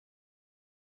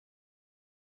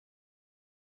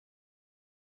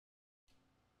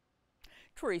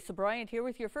Teresa Bryant here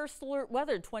with your First Alert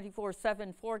Weather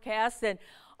 24/7 forecast. And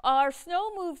our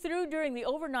snow moved through during the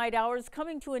overnight hours,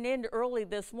 coming to an end early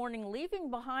this morning,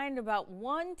 leaving behind about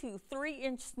 1 to 3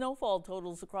 inch snowfall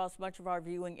totals across much of our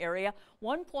viewing area.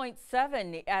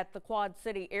 1.7 at the Quad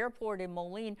City Airport in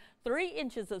Moline, 3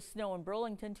 inches of snow in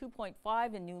Burlington,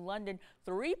 2.5 in New London,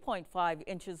 3.5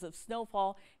 inches of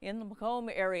snowfall in the Macomb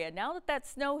area. Now that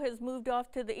snow has moved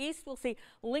off to the east, we'll see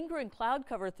lingering cloud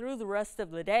cover through the rest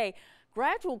of the day.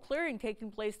 Gradual clearing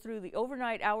taking place through the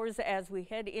overnight hours as we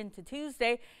head into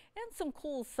Tuesday, and some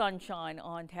cool sunshine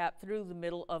on tap through the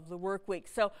middle of the work week.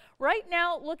 So right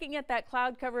now, looking at that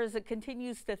cloud cover as it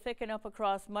continues to thicken up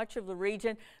across much of the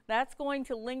region, that's going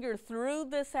to linger through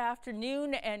this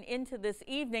afternoon and into this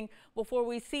evening before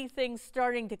we see things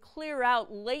starting to clear out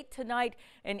late tonight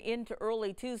and into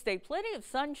early Tuesday. Plenty of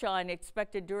sunshine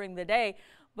expected during the day,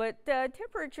 but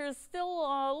temperatures still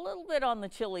a little bit on the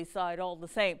chilly side all the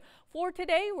same. For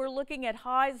today, we're looking at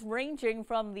highs ranging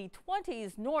from the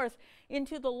 20s north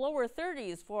into the lower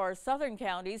 30s for our southern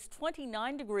counties.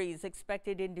 29 degrees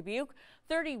expected in Dubuque,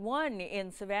 31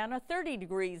 in Savannah, 30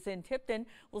 degrees in Tipton.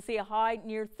 We'll see a high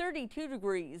near 32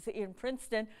 degrees in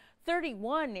Princeton,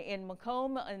 31 in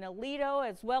Macomb and Aledo,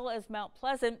 as well as Mount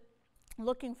Pleasant.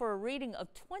 Looking for a reading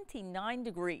of 29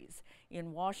 degrees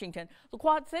in Washington. The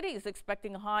Quad Cities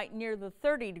expecting a high near the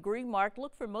 30-degree mark.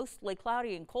 Look for mostly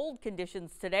cloudy and cold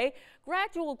conditions today.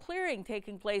 Gradual clearing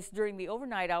taking place during the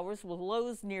overnight hours with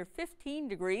lows near 15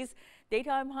 degrees.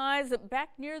 Daytime highs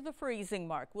back near the freezing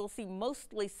mark. We'll see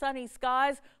mostly sunny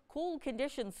skies, cool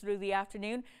conditions through the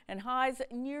afternoon, and highs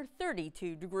near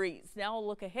 32 degrees. Now a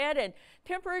look ahead, and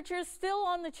temperatures still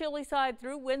on the chilly side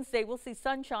through Wednesday. We'll see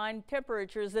sunshine,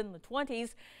 temperatures in the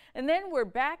 20s, and then we're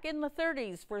back in the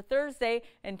 30s for Thursday,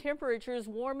 and temperatures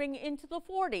warming into the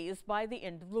 40s by the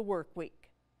end of the work week.